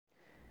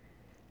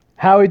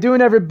How we doing,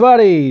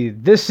 everybody?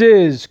 This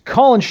is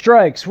Calling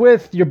Strikes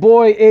with your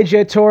boy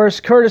AJ Torres,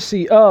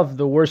 courtesy of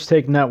the Worst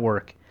Take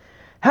Network.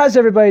 How's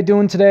everybody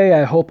doing today?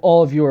 I hope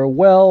all of you are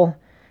well.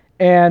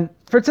 And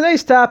for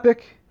today's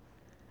topic,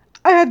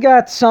 I had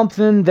got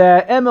something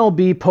that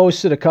MLB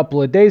posted a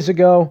couple of days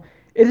ago.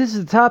 It is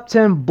the top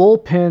 10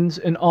 bullpens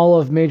in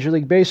all of Major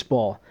League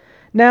Baseball.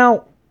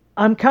 Now,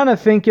 I'm kind of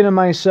thinking to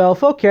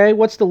myself, okay,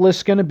 what's the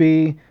list going to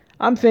be?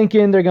 I'm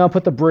thinking they're going to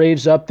put the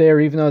Braves up there,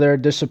 even though they're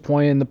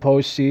disappointed in the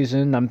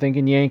postseason. I'm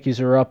thinking Yankees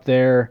are up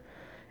there.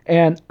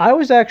 And I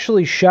was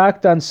actually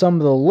shocked on some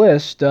of the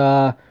list,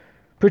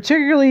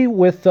 particularly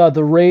with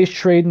the Rays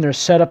trading their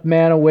setup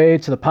man away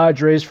to the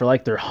Padres for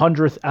like their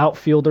 100th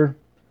outfielder.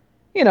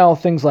 You know,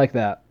 things like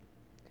that.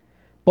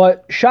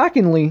 But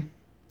shockingly,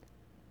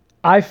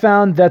 I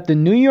found that the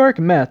New York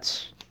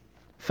Mets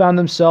found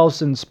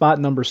themselves in spot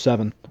number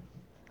 7.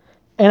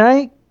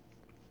 And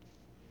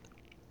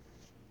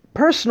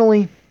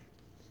Personally,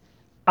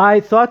 I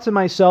thought to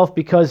myself,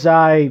 because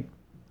I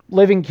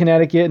live in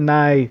Connecticut and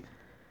I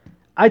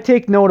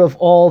take note of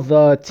all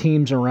the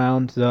teams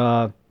around,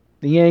 the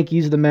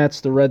Yankees, the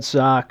Mets, the Red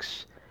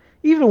Sox,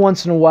 even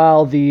once in a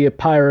while the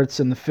Pirates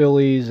and the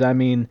Phillies. I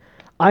mean,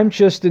 I'm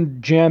just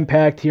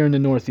jam-packed here in the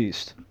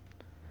Northeast.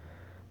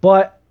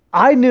 But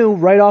I knew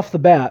right off the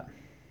bat,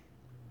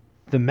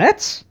 the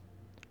Mets?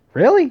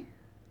 Really?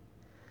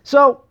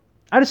 So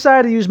I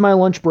decided to use my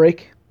lunch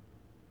break.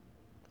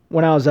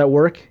 When I was at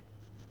work,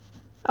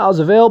 I was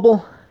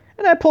available,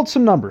 and I pulled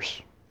some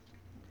numbers.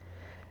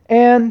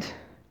 And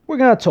we're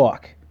going to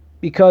talk,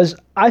 because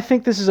I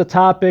think this is a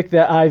topic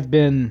that I've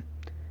been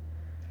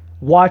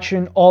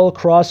watching all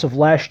across of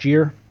last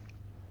year.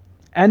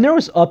 And there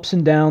was ups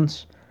and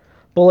downs,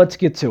 but let's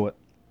get to it.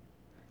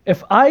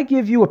 If I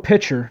give you a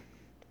pitcher,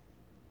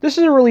 this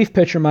is a relief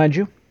pitcher, mind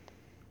you,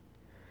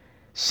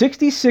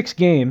 66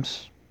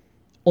 games,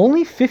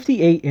 only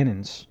 58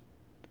 innings.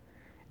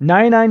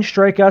 99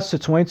 strikeouts to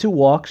 22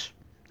 walks.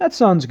 That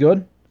sounds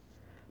good.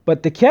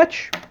 But the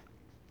catch,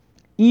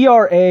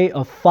 ERA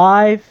of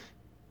 5.59.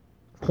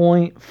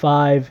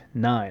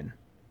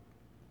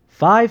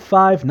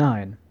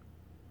 5.59.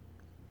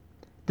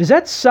 Does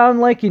that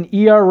sound like an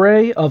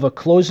ERA of a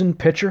closing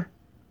pitcher?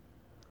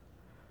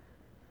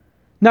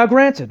 Now,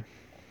 granted,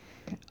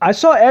 I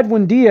saw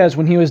Edwin Diaz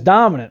when he was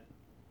dominant,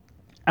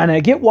 and I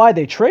get why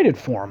they traded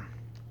for him.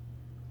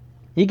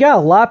 He got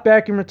a lot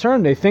back in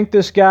return. They think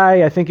this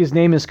guy, I think his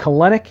name is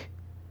Kelenic,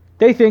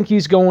 they think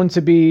he's going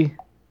to be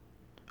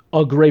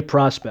a great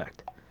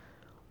prospect.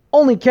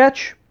 Only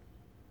catch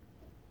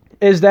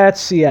is that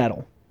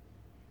Seattle.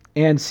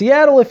 And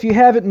Seattle, if you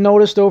haven't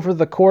noticed over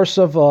the course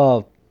of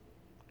a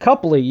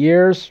couple of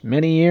years,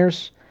 many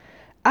years,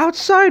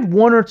 outside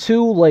one or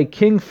two like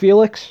King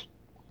Felix,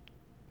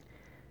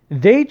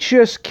 they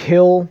just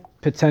kill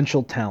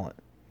potential talent,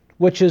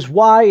 which is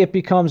why it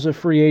becomes a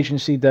free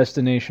agency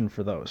destination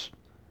for those.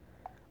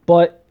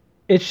 But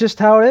it's just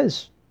how it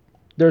is.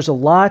 There's a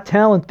lot of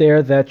talent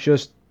there that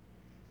just,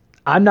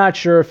 I'm not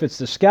sure if it's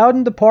the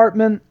scouting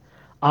department.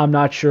 I'm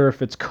not sure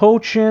if it's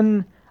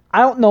coaching.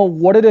 I don't know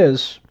what it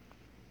is.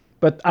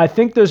 But I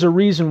think there's a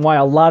reason why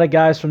a lot of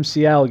guys from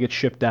Seattle get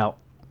shipped out.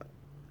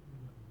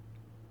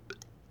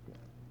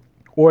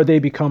 Or they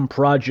become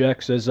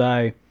projects, as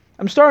I'm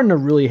starting to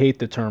really hate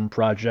the term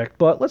project,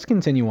 but let's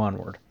continue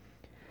onward.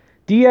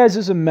 Diaz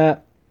is a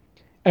Met,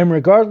 and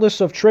regardless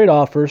of trade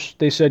offers,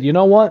 they said, you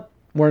know what?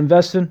 We're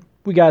investing.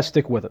 We got to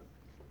stick with it.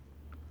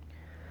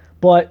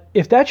 But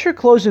if that's your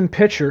closing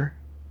pitcher,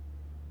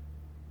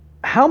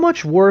 how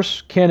much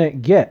worse can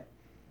it get?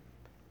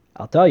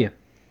 I'll tell you.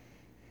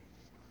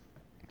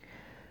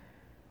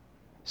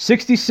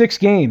 66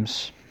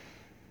 games.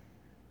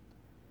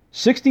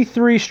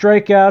 63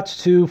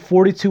 strikeouts to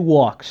 42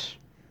 walks.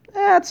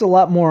 That's a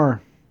lot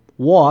more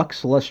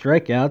walks, less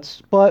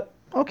strikeouts, but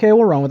okay,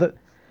 we'll run with it.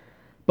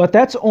 But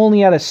that's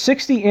only out of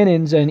 60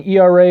 innings and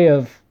ERA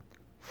of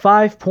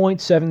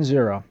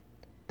 5.70.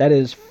 That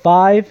is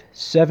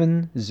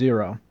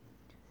 5.70.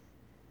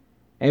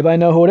 Anybody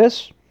know who it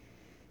is?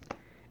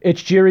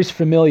 It's Jeurys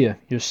Familia,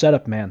 your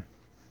setup man.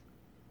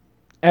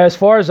 As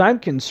far as I'm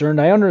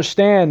concerned, I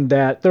understand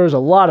that there was a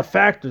lot of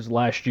factors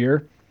last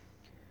year.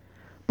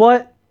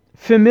 But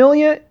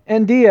Familia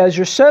and Diaz,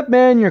 your setup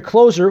man, your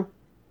closer,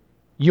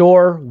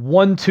 your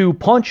 1-2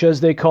 punch,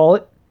 as they call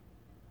it,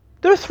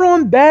 they're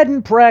throwing bad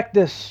in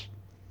practice.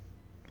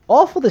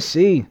 Awful to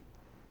see.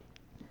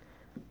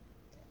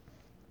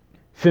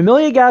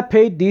 Familia got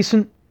paid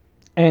decent,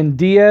 and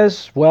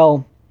Diaz,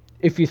 well,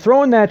 if you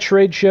throw in that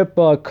trade chip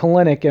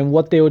Kelenic and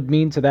what they would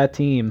mean to that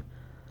team,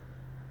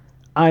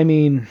 I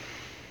mean,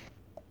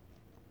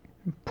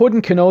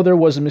 putting Cano there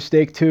was a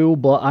mistake too,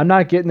 but I'm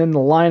not getting in the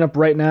lineup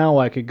right now.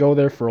 I could go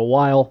there for a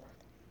while.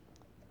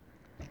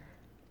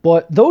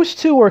 But those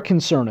two are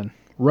concerning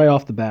right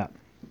off the bat.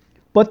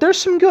 But there's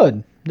some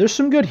good. There's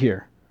some good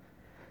here.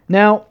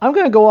 Now, I'm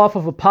going to go off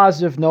of a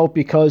positive note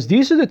because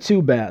these are the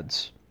two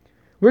bads.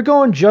 We're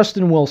going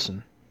Justin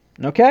Wilson,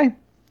 okay?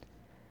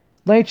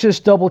 Let me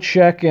just double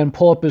check and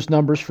pull up his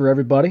numbers for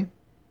everybody.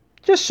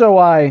 Just so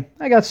I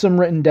got some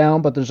written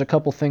down, but there's a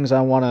couple things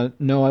I want to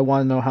know. I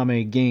want to know how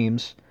many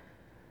games.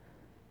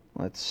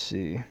 Let's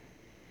see.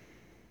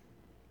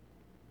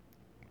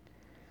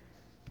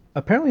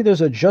 Apparently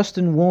there's a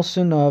Justin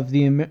Wilson of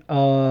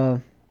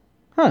the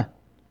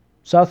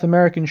South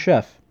American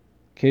chef.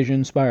 Cajun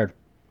inspired.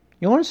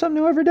 You learn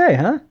something new every day,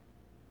 huh?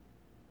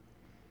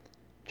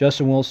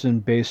 Justin Wilson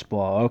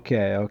baseball.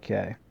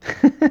 Okay.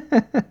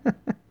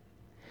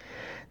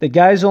 The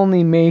guy's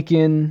only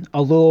making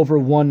a little over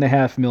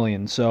 $1.5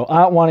 million, so I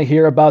don't want to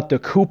hear about the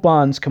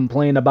coupons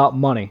complain about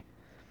money.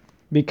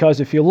 Because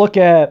if you look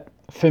at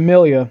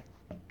Familia,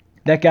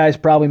 that guy's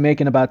probably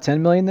making about $10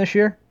 million this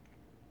year.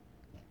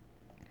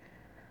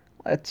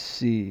 Let's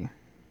see.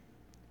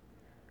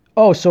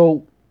 Oh,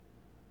 so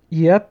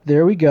yep,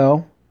 there we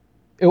go.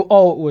 It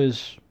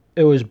was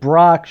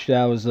Brock.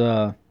 That was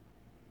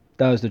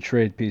the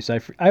trade piece. I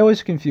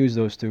always confuse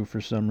those two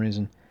for some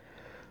reason.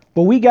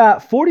 But we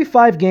got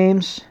 45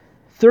 games,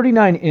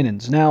 39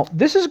 innings. Now,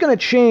 this is going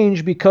to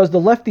change because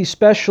the lefty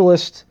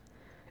specialist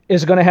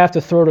is going to have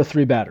to throw to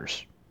 3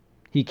 batters.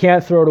 He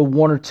can't throw to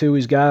 1 or 2.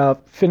 He's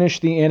got to finish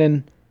the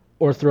inning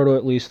or throw to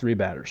at least 3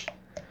 batters.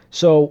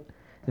 So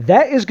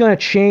that is going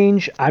to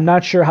change. I'm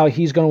not sure how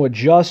he's going to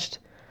adjust.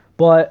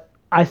 But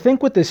I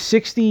think with the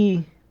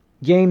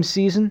 60-game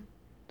season,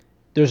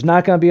 there's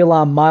not going to be a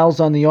lot of miles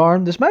on the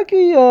arm. This might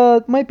be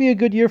a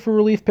good year for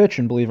relief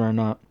pitching, believe it or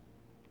not.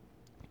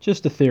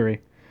 Just a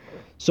theory.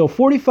 So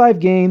 45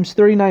 games,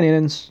 39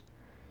 innings,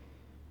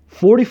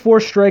 44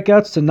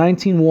 strikeouts to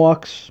 19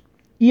 walks,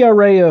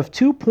 ERA of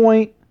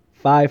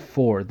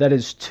 2.54. That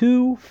is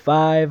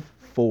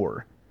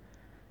 2.54.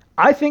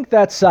 I think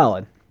that's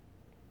solid.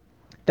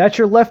 That's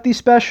your lefty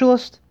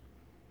specialist?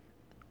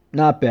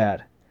 Not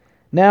bad.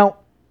 Now,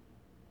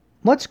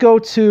 let's go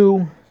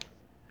to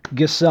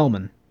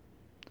Gesellman.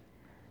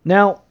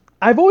 Now,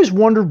 I've always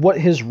wondered what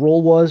his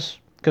role was.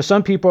 Because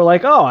some people are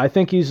like, oh, I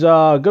think he's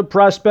a good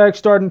prospect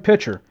starting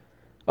pitcher.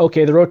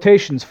 Okay, the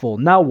rotation's full.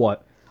 Now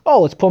what?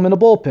 Oh, let's put him in the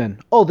bullpen.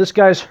 Oh, this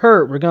guy's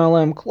hurt. We're going to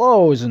let him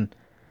close. And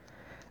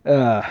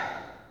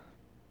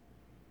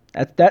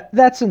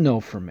that's a no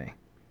for me.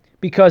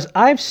 Because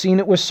I've seen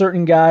it with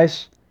certain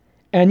guys,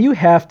 and you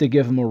have to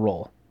give them a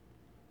role.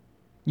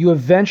 You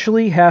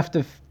eventually have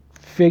to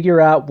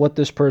figure out what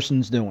this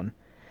person's doing.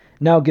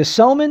 Now,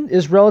 Gesellman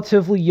is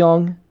relatively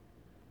young.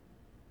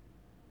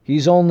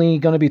 He's only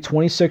going to be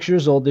 26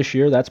 years old this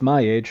year. That's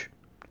my age.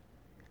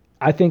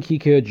 I think he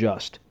could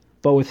adjust.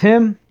 But with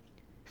him,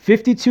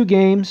 52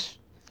 games,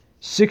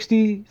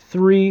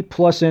 63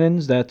 plus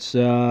innings. That's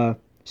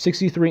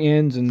 63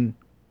 innings and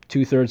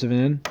 2/3 of an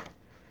inning.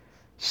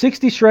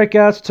 60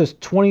 strikeouts to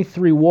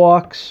 23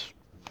 walks.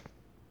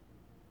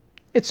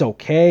 It's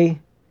okay.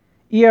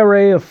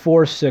 ERA of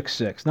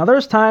 4.66. Now,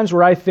 there's times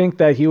where I think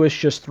that he was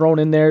just thrown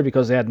in there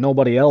because they had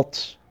nobody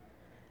else.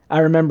 I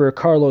remember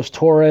Carlos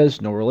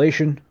Torres, no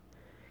relation.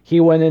 He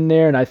went in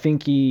there, and I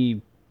think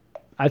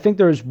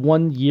there was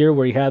one year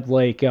where he had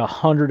like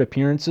 100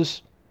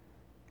 appearances.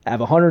 Out of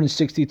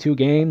 162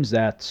 games,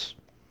 that's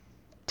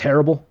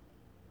terrible.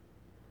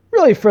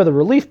 Really, for the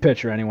relief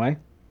pitcher, anyway.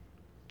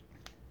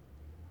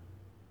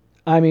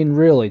 I mean,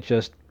 really,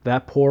 just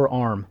that poor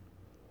arm.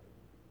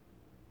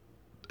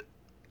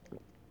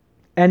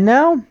 And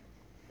now,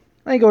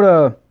 let me go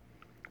to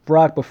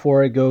Brock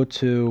before I go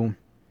to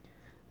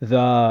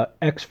the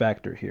X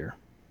Factor here.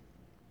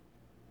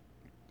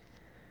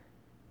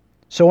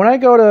 So when I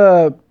go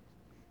to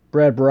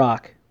Brad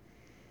Brock,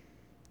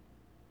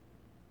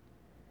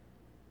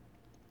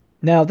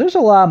 now there's a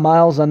lot of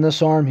miles on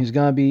this arm. He's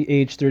going to be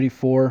age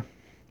 34.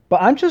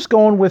 But I'm just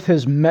going with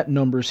his Met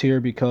numbers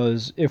here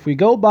because if we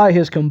go by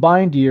his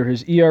combined year,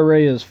 his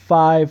ERA is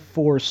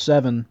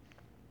 5.47.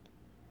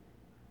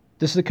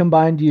 This is the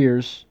combined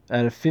years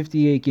out of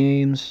 58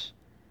 games,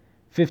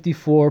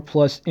 54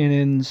 plus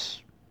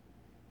innings,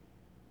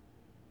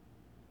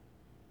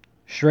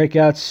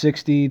 strikeouts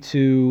 60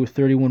 to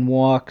 31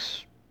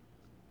 walks.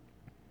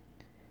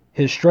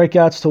 His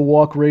strikeouts to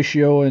walk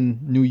ratio in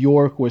New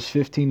York was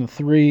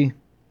 15-3.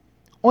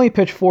 Only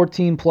pitched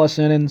 14 plus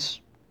innings.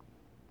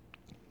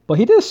 But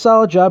he did a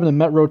solid job in the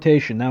Met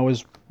rotation. That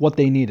was what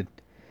they needed.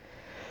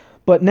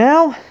 But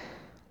now,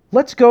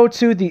 let's go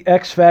to the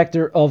X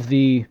factor of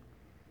the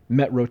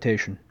Met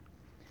rotation.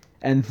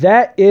 And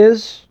that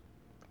is,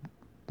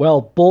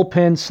 well,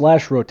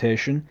 bullpen /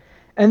 rotation.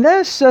 And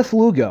that is Seth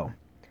Lugo.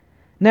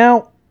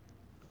 Now,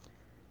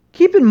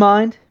 keep in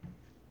mind,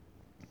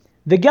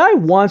 the guy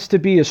wants to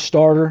be a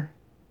starter,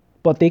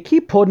 but they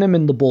keep putting him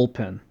in the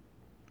bullpen.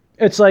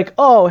 It's like,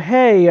 oh,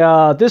 hey,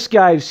 this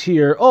guy's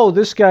here. Oh,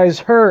 this guy's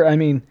hurt. I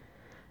mean,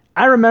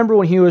 I remember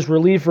when he was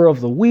reliever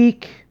of the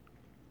week.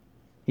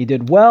 He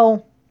did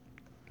well.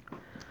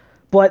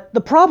 But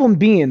the problem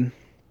being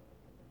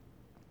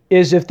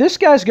is if this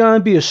guy's going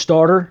to be a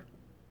starter,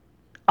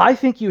 I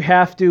think you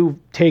have to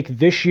take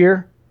this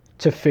year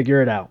to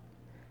figure it out.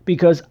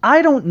 Because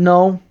I don't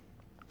know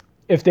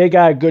if they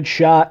got a good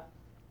shot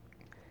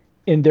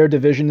in their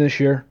division this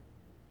year.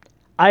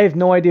 I have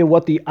no idea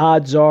what the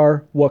odds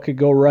are, what could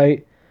go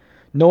right.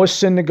 Noah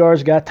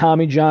Syndergaard's got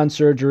Tommy John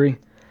surgery.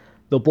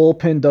 The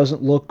bullpen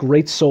doesn't look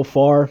great so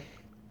far,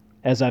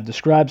 as I've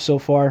described so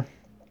far.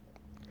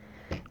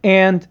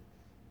 And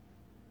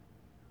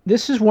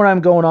this is what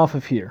I'm going off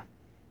of here.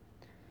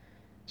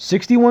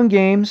 61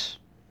 games.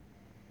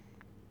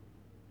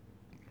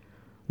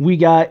 We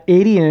got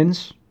 80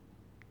 innings,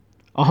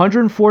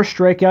 104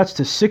 strikeouts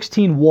to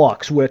 16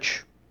 walks,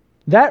 which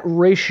that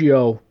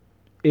ratio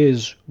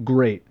is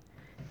great.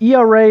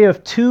 ERA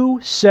of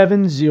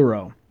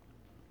 2.70.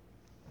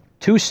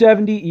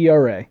 2.70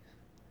 ERA.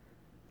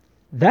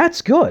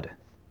 That's good.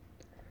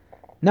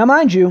 Now,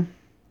 mind you,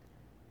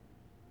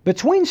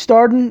 between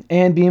starting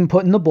and being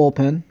put in the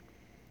bullpen,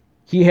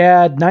 he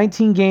had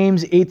 19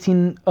 games,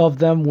 18 of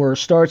them were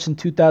starts in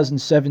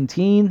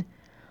 2017.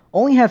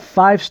 Only had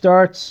 5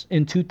 starts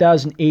in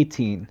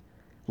 2018.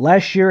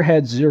 Last year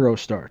had 0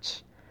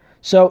 starts.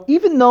 So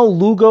even though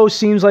Lugo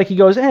seems like he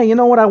goes, hey, you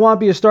know what, I want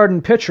to be a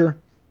starting pitcher,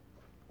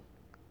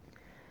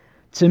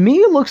 to me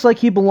it looks like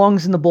he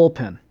belongs in the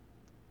bullpen.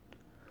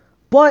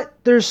 But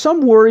there's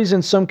some worries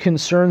and some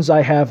concerns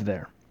I have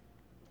there.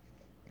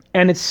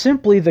 And it's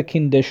simply the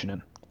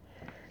conditioning.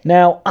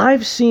 Now,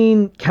 I've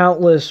seen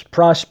countless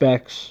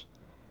prospects,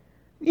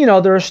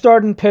 they're a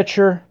starting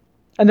pitcher,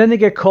 and then they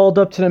get called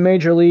up to the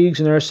major leagues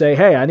and they're say,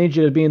 hey, I need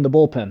you to be in the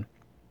bullpen.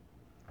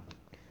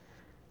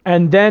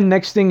 And then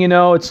next thing you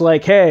know, it's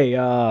like, hey,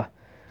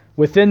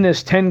 within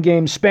this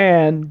 10-game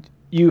span,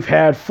 you've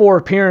had 4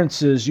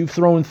 appearances, you've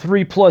thrown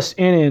 3+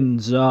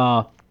 innings,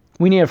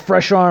 we need a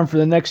fresh arm for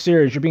the next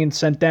series, you're being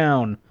sent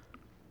down.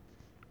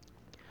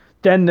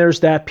 Then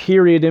there's that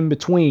period in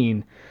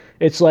between.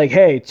 It's like,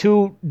 hey,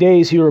 2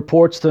 days he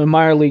reports to the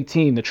minor league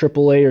team, the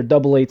AAA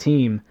or AA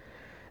team.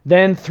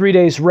 Then 3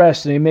 days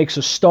rest and he makes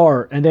a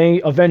start and then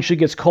he eventually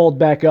gets called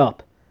back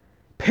up.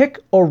 Pick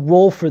a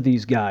role for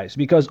these guys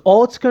because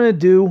all it's going to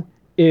do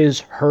is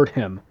hurt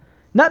him.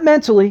 Not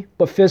mentally,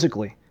 but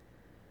physically.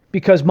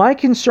 Because my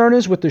concern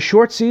is with the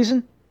short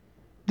season,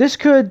 this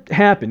could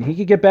happen. He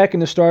could get back in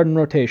the starting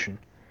rotation.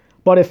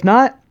 But if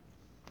not,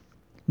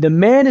 the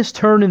man is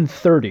turning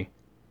 30.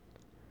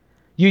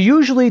 You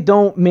usually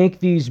don't make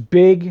these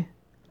big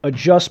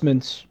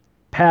adjustments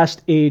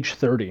past age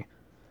 30.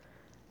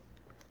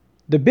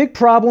 The big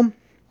problem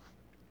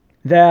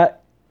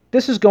that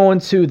this is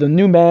going to the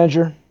new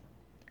manager,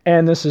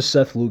 and this is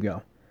Seth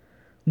Lugo.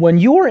 When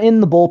you're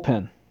in the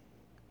bullpen,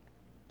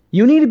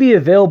 you need to be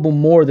available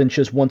more than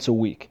just once a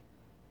week.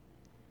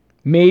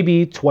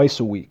 Maybe twice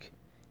a week.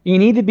 You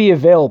need to be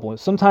available.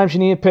 Sometimes you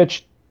need to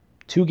pitch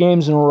 2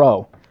 games in a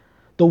row.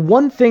 The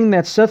one thing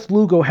that Seth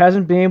Lugo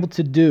hasn't been able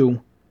to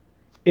do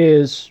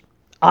is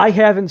I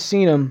haven't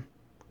seen him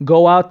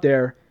go out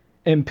there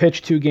and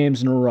pitch 2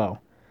 games in a row,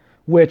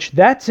 which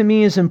that to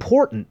me is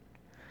important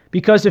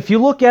because if you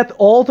look at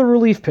all the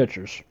relief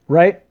pitchers,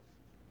 right,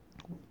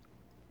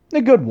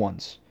 the good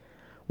ones,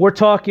 we're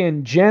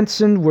talking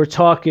Jensen, we're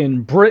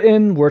talking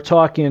Britton, we're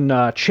talking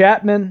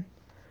Chapman.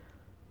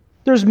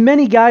 There's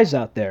many guys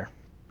out there.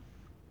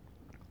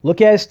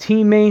 Look at his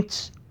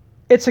teammates.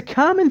 It's a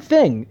common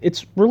thing.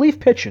 It's relief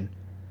pitching.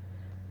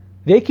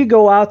 They could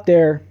go out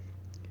there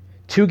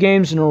 2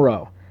 games in a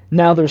row.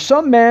 Now, there's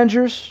some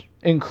managers,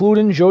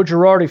 including Joe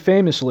Girardi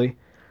famously,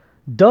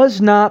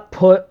 does not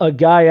put a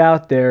guy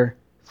out there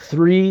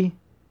 3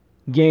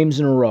 games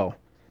in a row.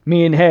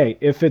 Meaning, hey,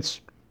 if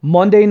it's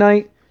Monday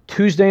night,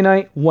 Tuesday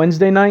night,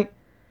 Wednesday night,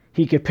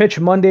 he could pitch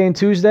Monday and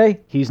Tuesday,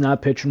 he's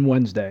not pitching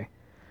Wednesday.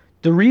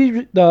 The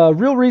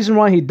real reason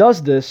why he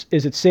does this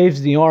is it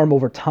saves the arm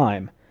over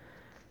time.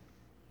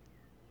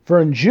 For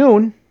in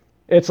June,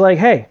 it's like,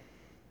 hey,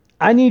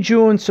 I need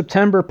you in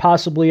September,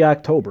 possibly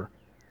October.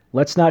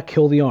 Let's not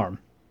kill the arm.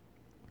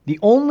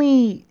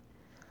 There's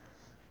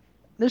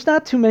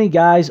not too many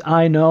guys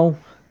I know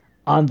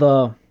on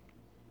the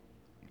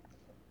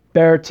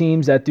better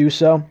teams that do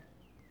so.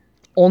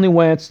 Only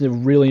when it's a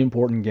really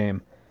important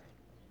game.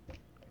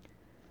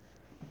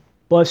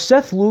 But if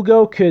Seth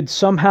Lugo could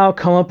somehow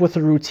come up with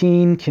a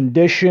routine,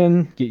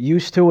 condition, get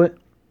used to it.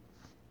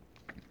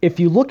 If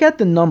you look at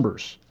the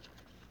numbers,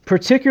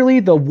 particularly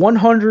the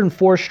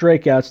 104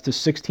 strikeouts to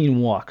 16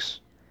 walks,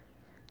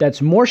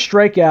 that's more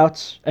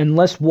strikeouts and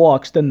less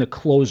walks than the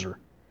closer.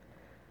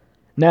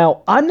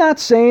 Now, I'm not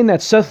saying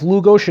that Seth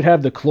Lugo should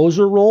have the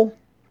closer role,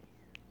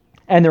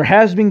 and there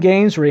has been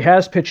games where he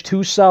has pitched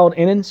 2 solid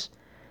innings.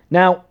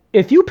 Now,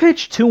 if you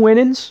pitch 2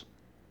 innings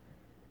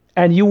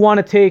and you want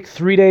to take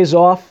 3 days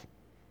off,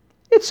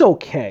 it's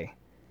okay.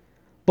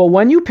 But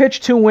when you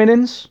pitch 2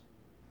 innings,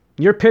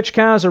 your pitch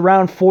count is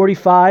around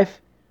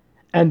 45,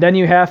 and then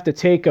you have to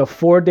take a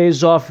 4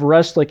 days off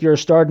rest like you're a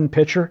starting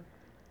pitcher,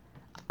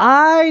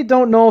 I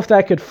don't know if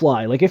that could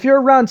fly. Like if you're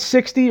around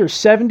 60 or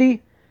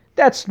 70,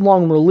 that's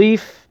long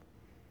relief.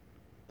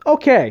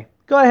 Okay,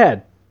 go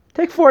ahead.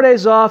 Take 4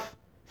 days off.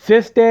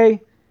 5th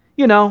day,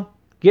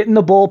 get in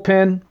the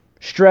bullpen,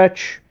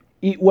 stretch,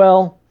 eat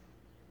well,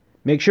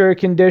 make sure you're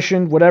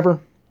conditioned, whatever,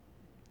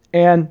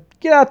 and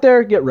get out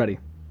there, get ready.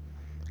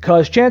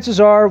 Because chances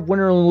are,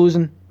 winning or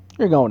losing,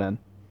 you're going in.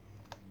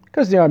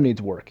 Because the arm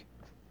needs work.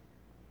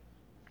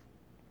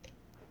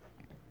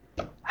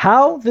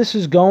 How this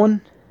is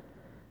going,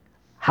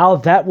 how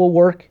that will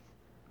work,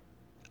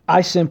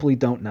 I simply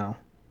don't know.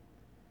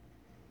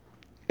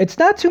 It's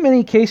not too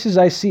many cases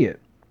I see it.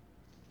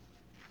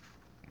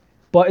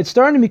 But it's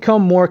starting to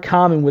become more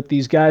common with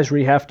these guys where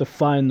you have to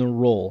find the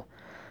role.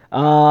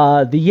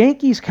 The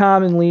Yankees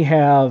commonly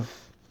have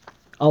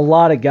a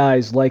lot of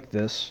guys like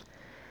this.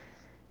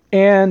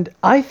 And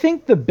I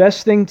think the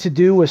best thing to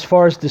do as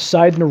far as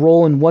deciding a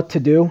role and what to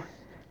do,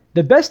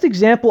 the best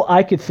example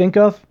I could think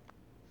of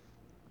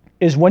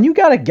is when you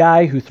got a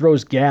guy who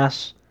throws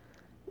gas.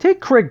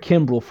 Take Craig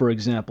Kimbrell, for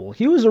example.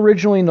 He was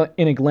originally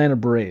in Atlanta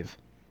Brave,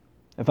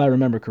 if I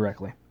remember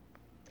correctly.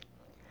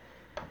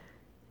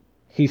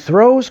 He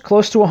throws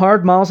close to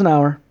 100 miles an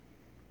hour,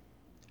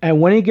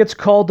 and when he gets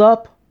called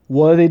up,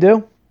 what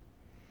do?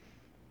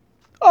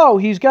 Oh,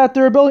 he's got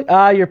durability.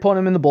 You're putting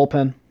him in the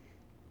bullpen.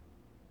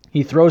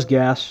 He throws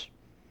gas,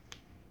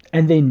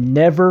 and they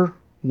never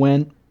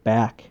went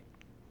back.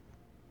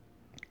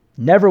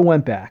 Never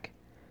went back.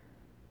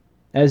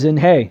 As in,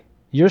 hey,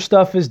 your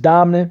stuff is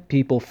dominant.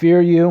 People fear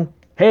you.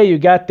 Hey, you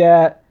got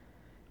that.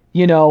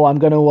 You got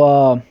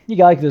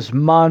like this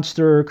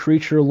monster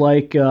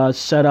creature-like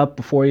setup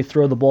before you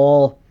throw the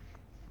ball.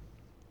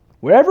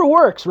 Whatever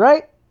works,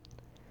 right?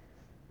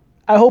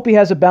 I hope he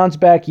has a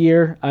bounce-back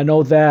year. I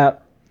know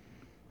that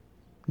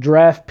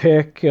draft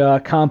pick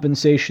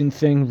compensation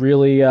thing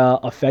really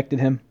affected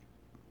him.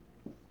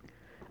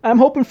 I'm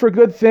hoping for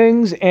good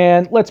things,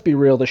 and let's be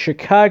real, the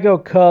Chicago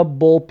Cub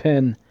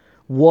bullpen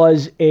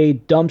was a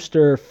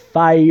dumpster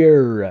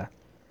fire.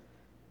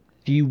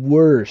 The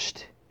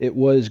worst. It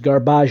was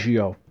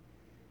Garbaggio.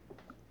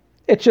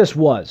 It just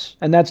was.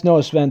 And that's no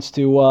offense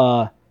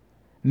to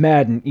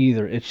Madden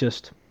either. It's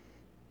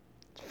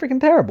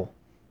freaking terrible.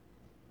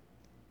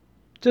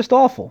 Just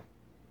awful.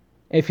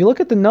 If you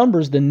look at the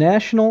numbers, the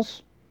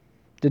Nationals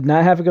did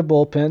not have a good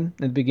bullpen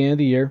at the beginning of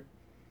the year.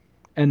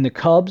 And the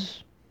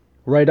Cubs,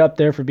 right up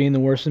there for being the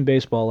worst in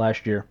baseball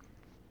last year.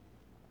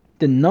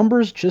 The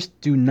numbers just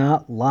do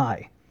not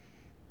lie.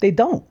 They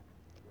don't.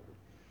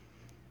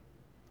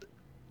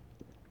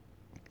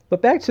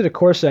 But back to the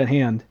course at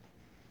hand.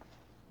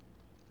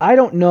 I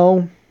don't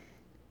know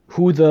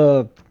who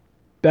the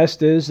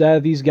best is out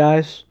of these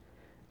guys.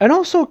 And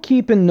also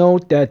keep in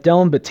note that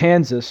Dellin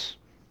Betances,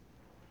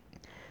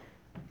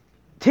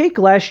 take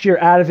last year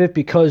out of it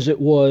because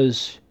it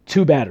was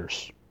 2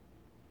 batters.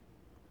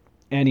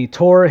 And he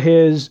tore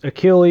his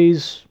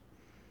Achilles.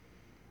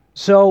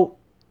 So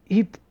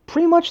he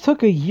pretty much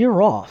took a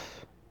year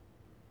off.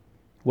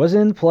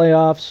 Wasn't in the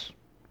playoffs.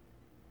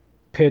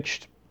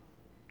 Pitched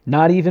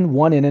not even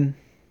 1 inning.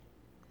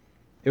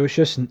 It was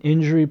just an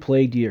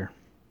injury-plagued year.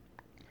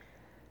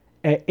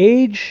 At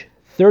age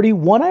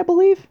 31, I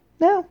believe,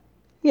 now?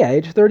 Yeah,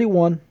 age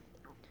 31.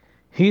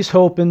 He's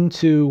hoping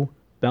to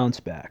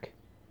bounce back.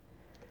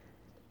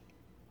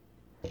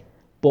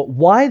 But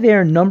why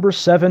they're number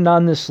 7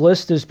 on this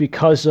list is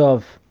because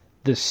of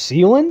the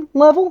ceiling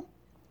level,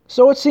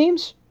 so it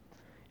seems.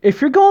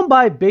 If you're going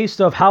by based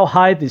off how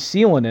high the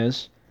ceiling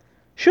is,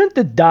 shouldn't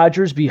the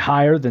Dodgers be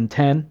higher than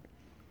 10?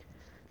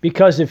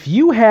 Because if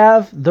you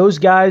have those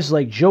guys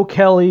like Joe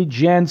Kelly,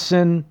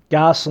 Jansen,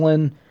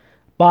 Goslin,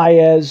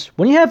 Baez,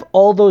 when you have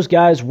all those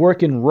guys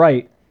working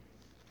right,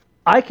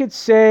 I could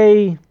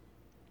say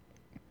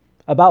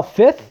about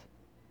 5th.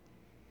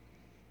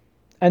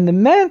 And the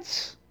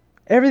Mets,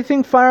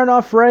 everything firing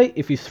off right.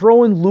 If you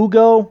throw in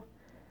Lugo,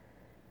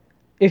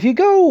 if you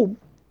go,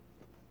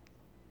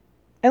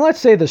 and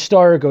let's say the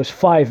starter goes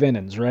 5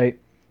 innings, right?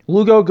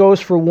 Lugo goes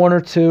for 1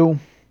 or 2.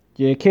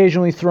 You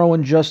occasionally throw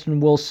in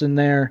Justin Wilson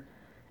there.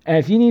 And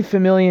if you need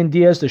Familia and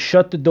Diaz to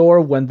shut the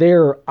door when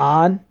they're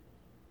on,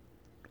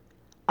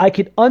 I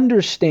could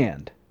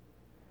understand.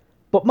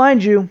 But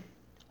mind you,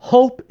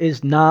 hope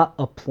is not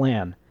a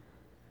plan.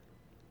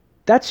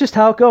 That's just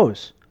how it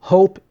goes.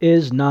 Hope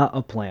is not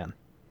a plan.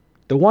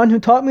 The one who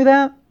taught me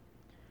that?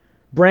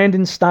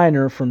 Brandon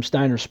Steiner from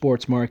Steiner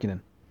Sports Marketing.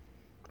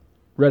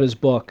 Read his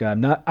book. I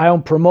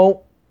don't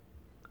promote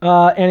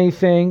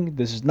anything.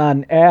 This is not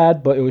an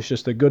ad, but it was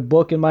just a good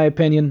book in my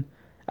opinion.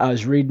 I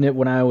was reading it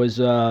when I was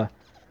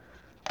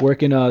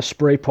working a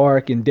spray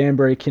park in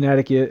Danbury,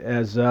 Connecticut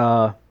as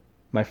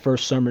my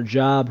first summer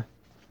job.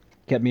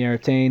 Kept me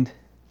entertained.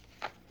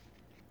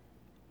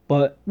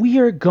 But we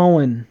are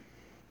going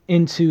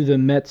into the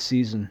Mets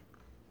season.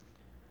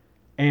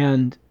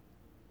 And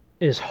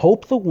is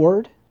hope the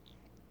word?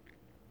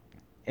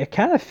 It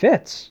kind of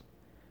fits.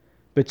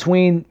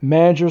 Between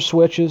manager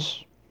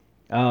switches,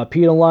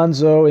 Pete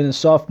Alonso in his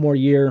sophomore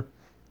year,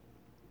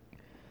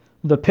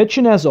 the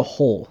pitching as a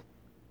whole.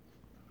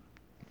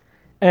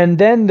 And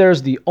then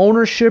there's the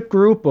ownership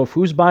group of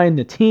who's buying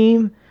the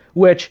team,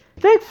 which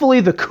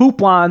thankfully the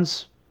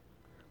coupons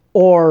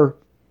are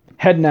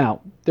heading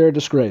out. They're a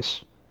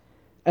disgrace.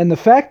 And the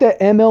fact that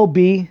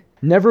MLB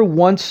never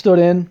once stood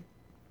in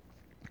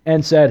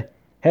and said,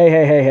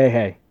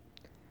 hey,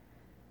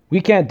 we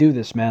can't do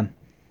this, man.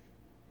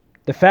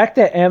 The fact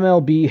that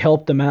MLB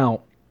helped them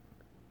out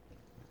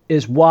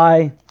is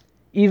why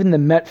even the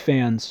Met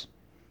fans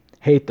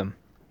hate them.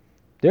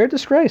 They're a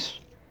disgrace.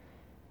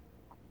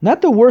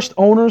 Not the worst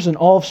owners in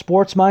all of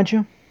sports, mind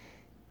you.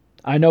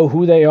 I know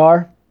who they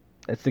are.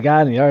 It's the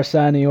guy on the other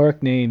side of New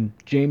York named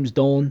James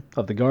Dolan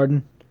of the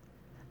Garden.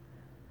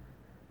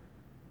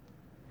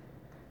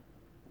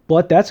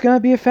 But that's going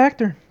to be a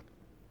factor.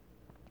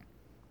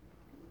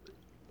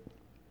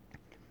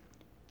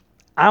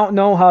 I don't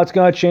know how it's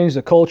going to change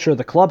the culture of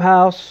the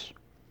clubhouse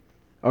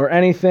or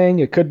anything.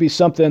 It could be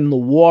something in the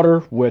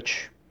water,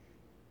 which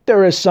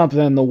there is something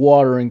in the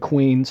water in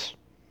Queens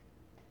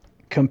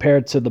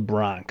compared to the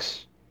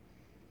Bronx.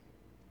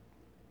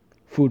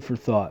 Food for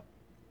thought.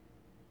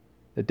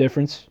 The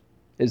difference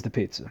is the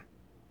pizza.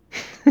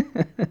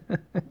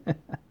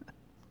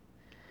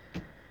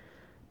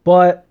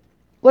 But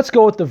let's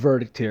go with the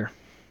verdict here.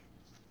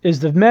 Is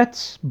the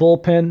Mets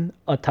bullpen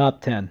a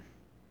top 10?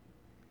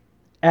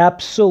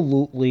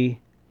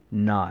 Absolutely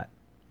not.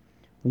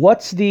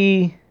 What's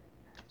the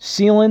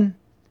ceiling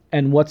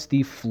and what's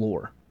the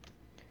floor?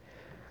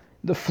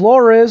 The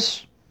floor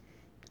is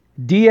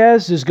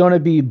Diaz is going to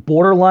be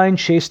borderline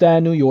chased out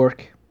of New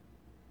York.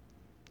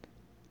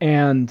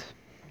 And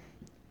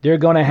they're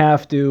going to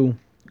have to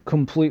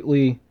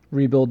completely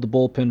rebuild the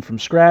bullpen from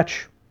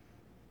scratch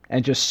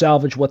and just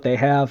salvage what they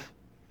have.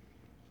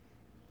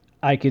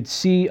 I could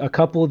see a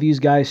couple of these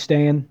guys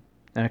staying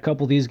and a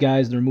couple of these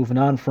guys they're moving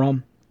on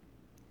from.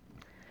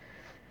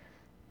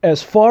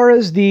 As far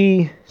as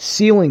the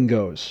ceiling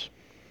goes,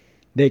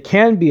 they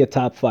can be a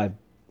top 10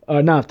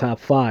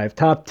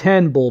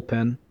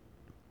 bullpen.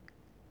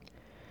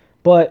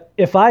 But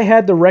if I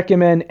had to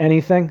recommend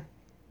anything,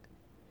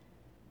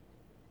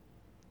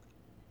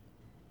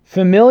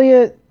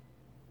 Familia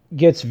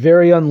gets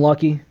very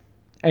unlucky,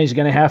 and he's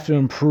going to have to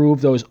improve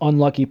those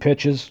unlucky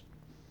pitches.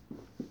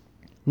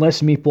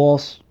 Less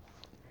meatballs.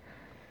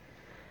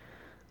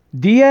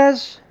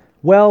 Diaz,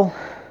 well,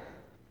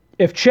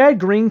 if Chad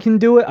Green can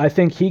do it, I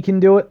think he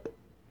can do it.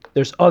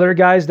 There's other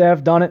guys that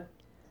have done it.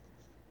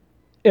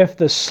 If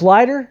the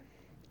slider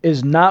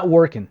is not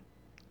working,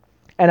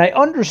 and I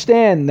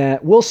understand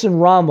that Wilson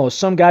Ramos,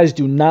 some guys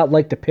do not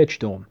like to pitch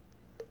to him.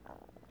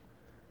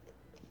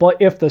 But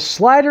if the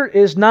slider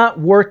is not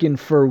working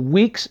for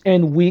weeks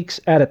and weeks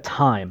at a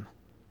time,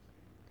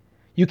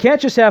 you can't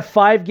just have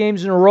 5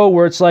 games in a row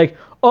where it's like,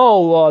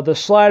 the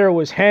slider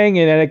was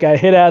hanging and it got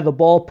hit out of the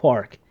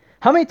ballpark.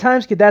 How many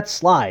times could that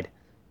slide?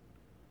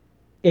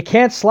 It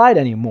can't slide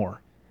anymore.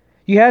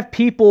 You have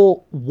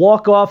people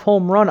walk off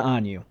home run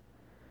on you.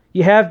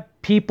 You have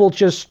people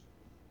just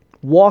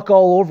walk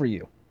all over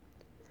you.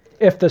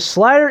 If the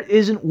slider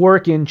isn't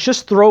working,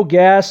 just throw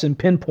gas and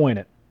pinpoint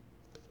it.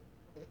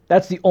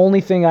 That's the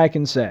only thing I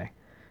can say.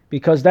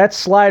 Because that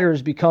slider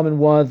is becoming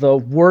one of the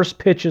worst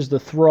pitches to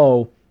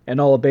throw in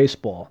all of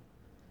baseball.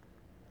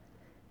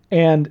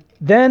 And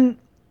then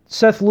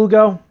Seth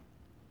Lugo,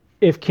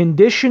 if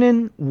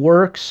conditioning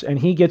works and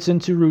he gets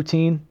into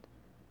routine,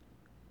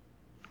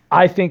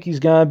 I think he's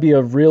going to be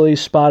a really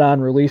spot-on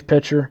relief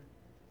pitcher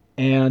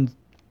and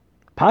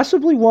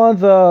possibly one of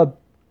the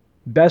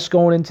best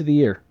going into the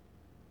year.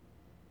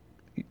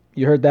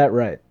 You heard that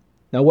right.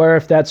 Now, whether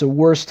if that's a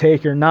worse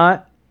take or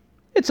not,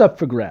 it's up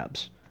for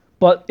grabs.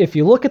 But if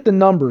you look at the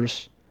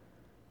numbers,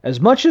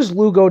 as much as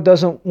Lugo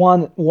doesn't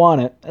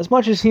want it, as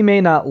much as he may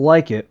not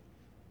like it,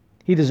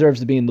 he deserves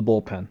to be in the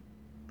bullpen.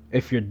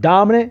 If you're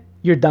dominant,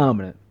 you're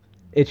dominant.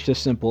 It's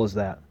just simple as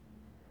that.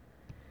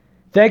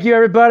 Thank you,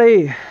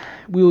 everybody.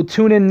 We will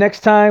tune in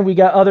next time. We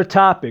got other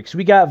topics.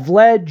 We got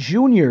Vlad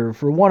Jr.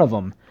 for one of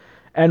them.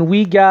 And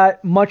we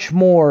got much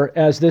more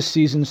as this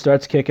season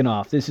starts kicking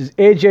off. This is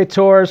AJ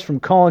Torres from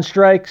Calling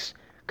Strikes,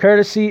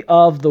 courtesy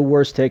of the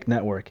Worst Take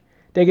Network.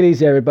 Take it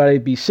easy, everybody.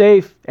 Be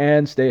safe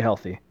and stay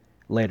healthy.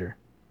 Later.